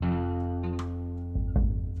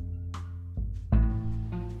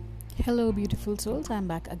Hello, beautiful souls. I'm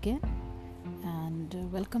back again, and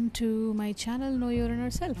welcome to my channel, Know Your Inner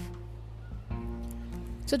Self.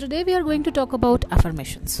 So, today we are going to talk about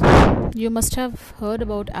affirmations. You must have heard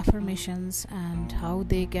about affirmations and how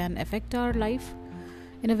they can affect our life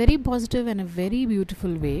in a very positive and a very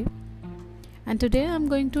beautiful way. And today I'm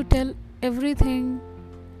going to tell everything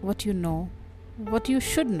what you know, what you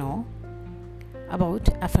should know about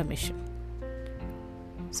affirmation.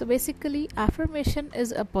 So basically, affirmation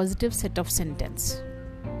is a positive set of sentence,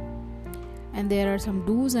 and there are some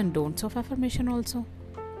do's and don'ts of affirmation also.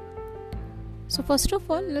 So first of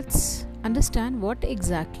all, let's understand what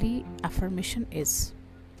exactly affirmation is.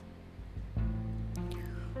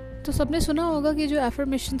 तो सबने सुना होगा कि जो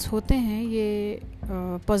affirmations होते हैं ये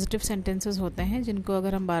positive sentences होते हैं जिनको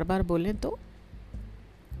अगर हम बार बार बोलें तो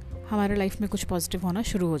हमारे लाइफ में कुछ पॉजिटिव होना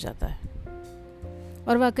शुरू हो जाता है.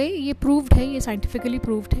 और वाकई ये प्रूव्ड है, ये साइंटिफिकली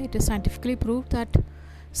प्रूव्ड है. It is scientifically proved that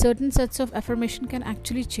certain sets of affirmation can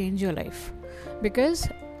actually change your life because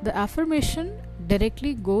the affirmation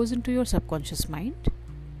directly goes into your subconscious mind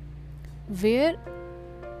where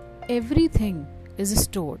everything is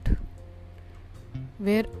stored,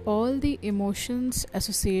 where all the emotions,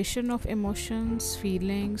 association of emotions,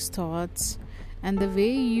 feelings, thoughts, and the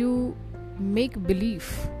way you make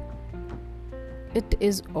belief, it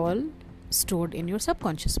is all stored in your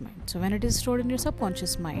subconscious mind. So when it is stored in your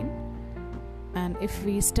subconscious mind, and if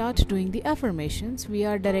we start doing the affirmations, we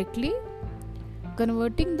are directly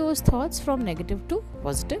converting those thoughts from negative to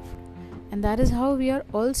positive, and that is how we are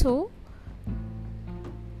also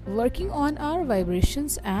working on our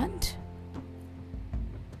vibrations and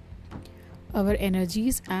our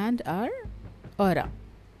energies and our aura.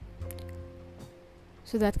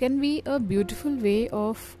 So that can be a beautiful way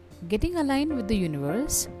of getting aligned with the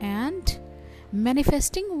universe and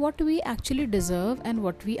manifesting what we actually deserve and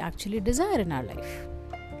what we actually desire in our life.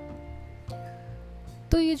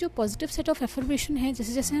 तो ये जो positive set of affirmation है,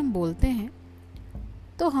 जैसे जैसे हम बोलते हैं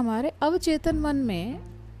तो हमारे अवचेतन मन में,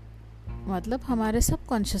 मतलब हमारे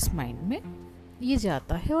सबकॉन्शियस माइंड में ये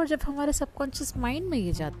जाता है. और जब हमारे सबकॉन्शियस माइंड में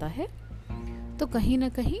ये जाता है तो कहीं ना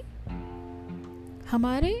कहीं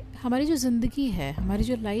हमारी जो ज़िंदगी है, हमारी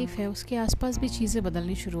जो लाइफ है, उसके आसपास भी चीज़ें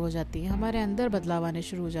बदलनी शुरू हो जाती हैं. हमारे अंदर बदलाव आने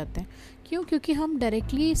शुरू हो जाते हैं. क्यों? क्योंकि हम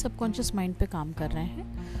डायरेक्टली सबकॉन्शियस माइंड पे काम कर रहे हैं.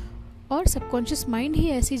 और सबकॉन्शियस माइंड ही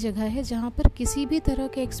ऐसी जगह है जहाँ पर किसी भी तरह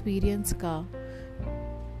के एक्सपीरियंस का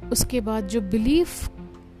उसके बाद जो बिलीफ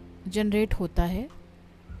जनरेट होता है,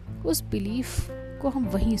 उस बिलीफ को हम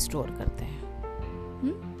वहीं स्टोर करते हैं.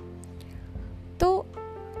 तो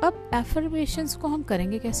अब एफर्मेशंस को हम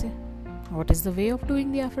करेंगे कैसे? What is the way of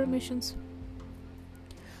doing the affirmations?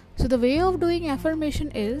 So the way of doing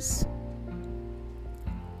affirmation is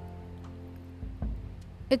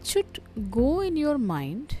it should go in your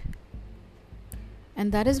mind,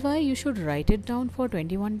 and that is why you should write it down for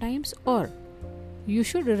 21 times, or you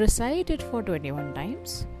should recite it for 21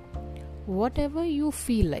 times. Whatever you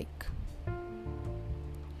feel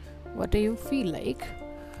like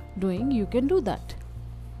doing, you can do that.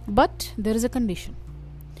 But there is a condition,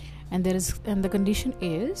 and the condition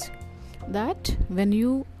is that when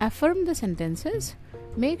you affirm the sentences,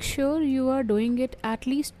 make sure you are doing it at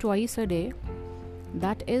least twice a day.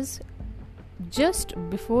 That is just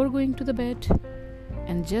before going to the bed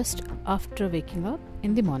and just after waking up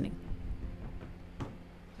in the morning.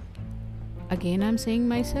 Again, I'm saying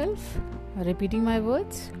myself, repeating my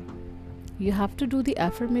words. You have to do the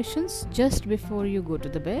affirmations just before you go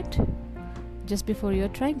to the bed, just before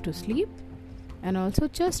you're trying to sleep, and also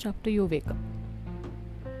just after you wake up.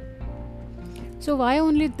 So why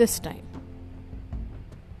only this time?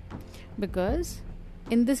 Because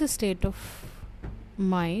in this state of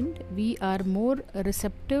mind, we are more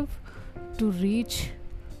receptive to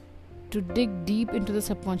dig deep into the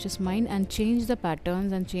subconscious mind and change the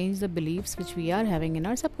patterns and change the beliefs which we are having in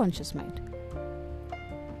our subconscious mind.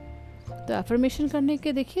 तो affirmation करने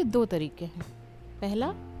के देखिए दो तरीके हैं.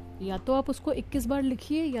 पहला, या तो आप उसको 21 बार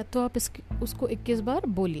लिखिए या तो आप उसको 21 बार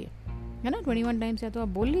बोलिए, है ना. 21 टाइम्स या तो आप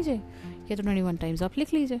बोल लीजिए या तो 21 टाइम्स आप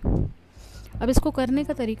लिख लीजिए. अब इसको करने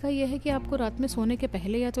का तरीका यह है कि आपको रात में सोने के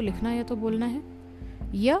पहले या तो लिखना या तो बोलना है,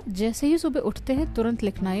 या जैसे ही सुबह उठते हैं तुरंत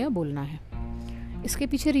लिखना या बोलना है. इसके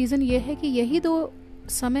पीछे रीज़न ये है कि यही दो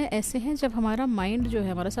समय ऐसे हैं जब हमारा माइंड जो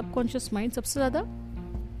है, हमारा सबकॉन्शियस माइंड सबसे ज़्यादा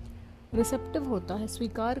रिसेप्टिव होता है,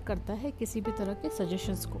 स्वीकार करता है किसी भी तरह के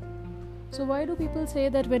सजेशंस को. So why do people say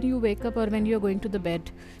that when you wake up और when you are going to the bed,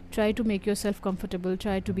 try to make yourself comfortable,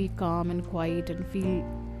 try to be काम and quiet and feel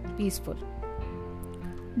peaceful.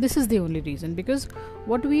 This is the only reason, because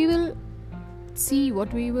what we will see,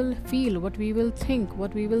 what we will feel, what we will think,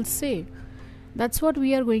 what we will say, that's what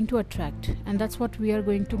we are going to attract, and that's what we are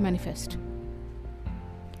going to manifest.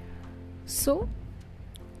 So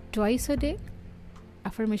twice a day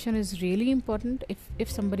affirmation is really important. If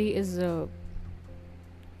somebody is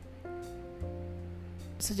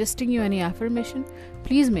suggesting you any affirmation,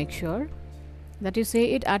 please make sure that you say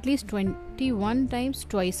it at least 21 times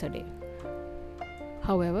twice a day.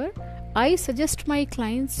 However, I suggest my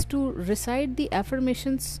clients to recite the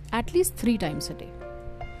affirmations at least 3 times a day.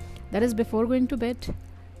 That is before going to bed,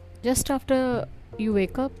 just after you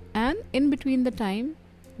wake up, and in between the time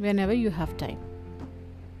whenever you have time.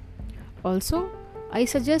 Also, I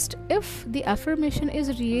suggest, if the affirmation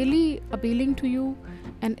is really appealing to you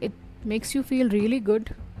and it makes you feel really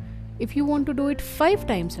good, if you want to do it 5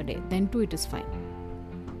 times a day, then too it is fine.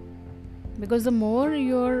 Because the more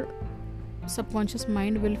your subconscious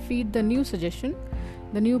mind will feed the new suggestion,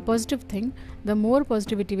 the new positive thing, the more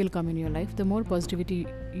positivity will come in your life, the more positivity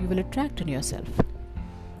you will attract in yourself.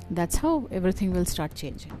 That's how everything will start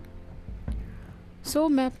changing. So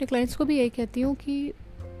मैं अपने clients को भी यही कहती हूँ कि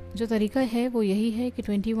जो तरीका है वो यही है कि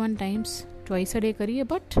 21 टाइम्स ट्वाइस अ डे करिए.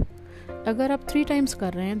 बट अगर आप 3 टाइम्स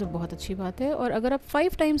कर रहे हैं तो बहुत अच्छी बात है, और अगर आप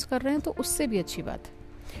 5 टाइम्स कर रहे हैं तो उससे भी अच्छी बात है.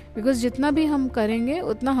 बिकॉज जितना भी हम करेंगे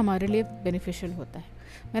उतना हमारे लिए बेनिफिशियल होता है.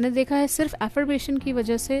 मैंने देखा है सिर्फ एफर्मेशन की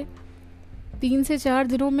वजह से 3 से 4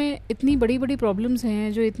 दिनों में इतनी बड़ी बड़ी प्रॉब्लम्स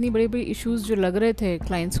हैं, जो इतनी बड़ी बड़ी इश्यूज जो लग रहे थे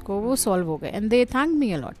क्लाइंट्स को, वो सॉल्व हो गए. And they thank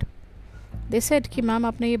me a lot. They said कि मैम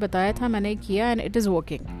आपने ये बताया था, मैंने किया, and it is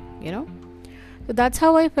working, you know. So that's how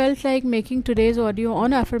I felt like making today's audio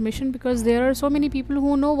on affirmation, because there are so many people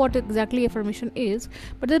who know what exactly affirmation is,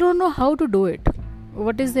 but they don't know how to do it.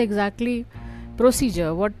 What is the exactly procedure?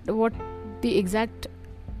 What the exact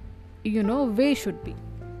way should be.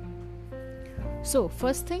 So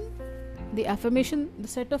first thing, the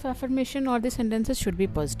set of affirmation or the sentences should be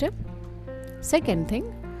positive. Second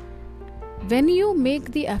thing, when you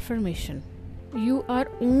make the affirmation, you are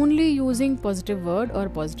only using positive word or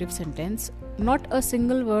positive sentence. Not a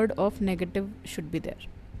single word of negative should be there.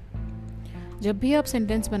 जब भी आप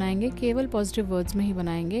sentence बनाएंगे केवल positive words में ही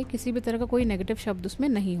बनाएंगे, किसी भी तरह का कोई नेगेटिव शब्द उसमें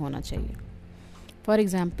नहीं होना चाहिए. For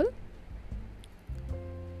example,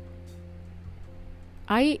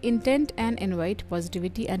 I intend and invite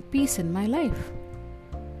positivity and peace in my life.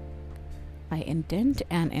 I intend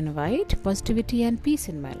and invite positivity and peace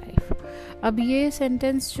in my life. अब ये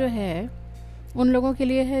सेंटेंस जो है उन लोगों के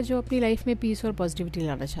लिए है जो अपनी लाइफ में पीस और पॉजिटिविटी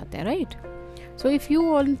लाना चाहते हैं, right? So if you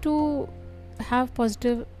want to have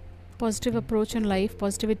positive approach in life,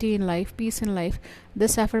 positivity in life, peace in life,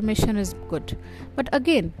 this affirmation is good. But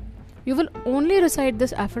again, you will only recite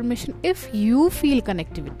this affirmation if you feel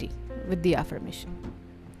connectivity with the affirmation.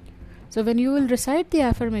 So when you will recite the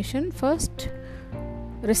affirmation, first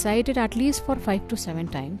recite it at least for 5 to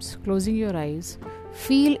 7 times, closing your eyes.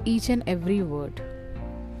 Feel each and every word.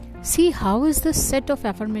 See how is this set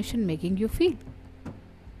of affirmation making you feel.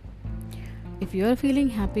 If you are feeling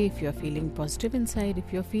happy, if you are feeling positive inside,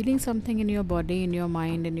 if you are feeling something in your body, in your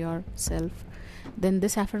mind, in yourself, then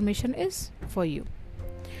this affirmation is for you.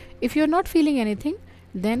 If you are not feeling anything,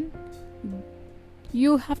 then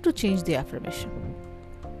you have to change the affirmation.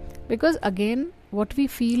 Because again, what we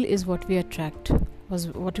feel is what we attract.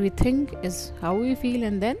 What we think is how we feel,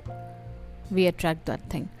 and then we attract that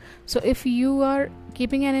thing. So if you are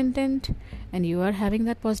keeping an intent and you are having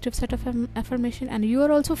that positive set of affirmation and you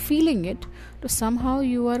are also feeling it, so somehow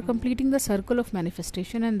you are completing the circle of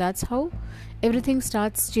manifestation, and that's how everything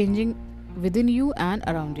starts changing within you and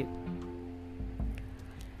around you.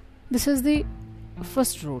 This is the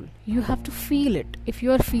first rule. You have to feel it. If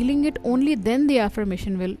you are feeling it, only then the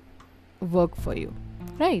affirmation will work for you,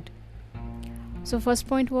 right? So first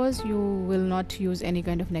point was you will not use any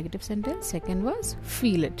kind of negative sentence. Second was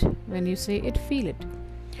feel it. When you say it, feel it.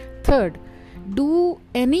 Third, do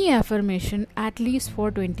any affirmation at least for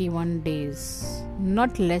 21 days,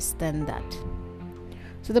 not less than that.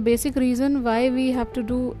 So the basic reason why we have to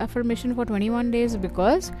do affirmation for 21 days,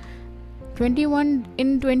 because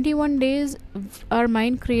 21 days our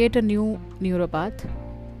mind create a new neuropath,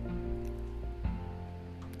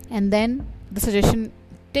 and then the suggestion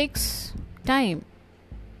takes time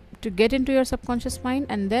to get into your subconscious mind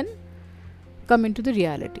and then come into the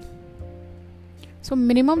reality. So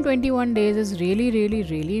minimum 21 days is really, really,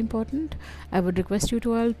 really important. I would request you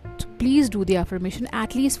to all to please do the affirmation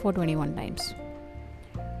at least for 21 times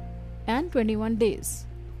and 21 days.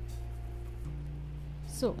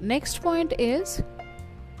 So next point is,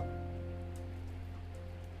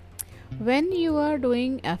 when you are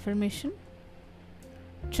doing affirmation,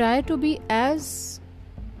 try to be as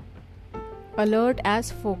alert,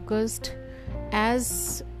 as focused,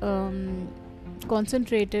 as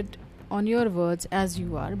concentrated on your words as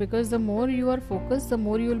you are, because the more you are focused, the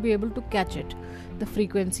more you will be able to catch it, the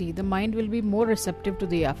frequency. The mind will be more receptive to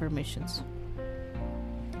the affirmations.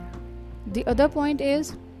 The other point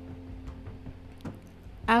is,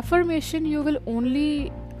 affirmation you can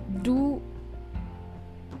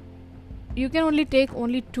only take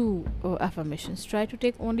only 2 affirmations. Try to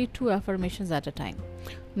take only 2 affirmations at a time,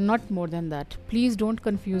 not more than that. Please don't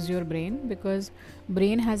confuse your brain, because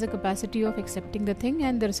brain has a capacity of accepting the thing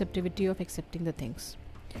and the receptivity of accepting the things.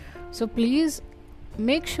 So please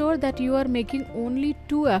make sure that you are making only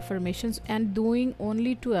 2 affirmations and doing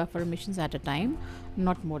only 2 affirmations at a time,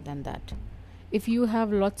 not more than that. If you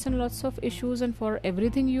have lots and lots of issues and for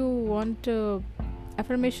everything you want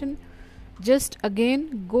affirmation, just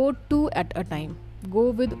again go 2 at a time.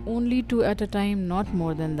 Go with only 2 at a time, not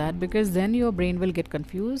more than that, because then your brain will get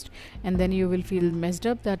confused and then you will feel messed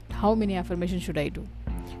up that how many affirmations should I do.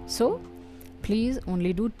 So please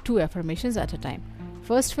only do 2 affirmations at a time.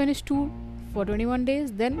 First finish 2 for 21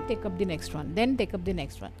 days, then take up the next one, then take up the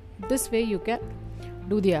next one. This way you can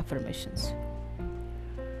do the affirmations.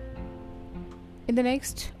 In the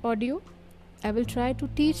next audio, I will try to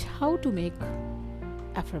teach how to make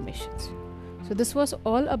affirmations. So this was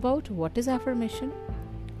all about what is affirmation,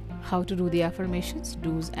 how to do the affirmations,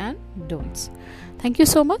 do's and don'ts. Thank you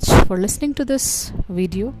so much for listening to this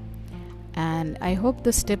video, and I hope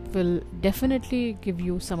this tip will definitely give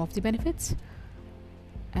you some of the benefits.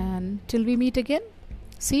 And till we meet again,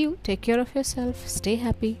 see you, take care of yourself, stay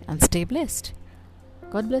happy and stay blessed.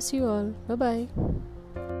 God bless you all. Bye bye.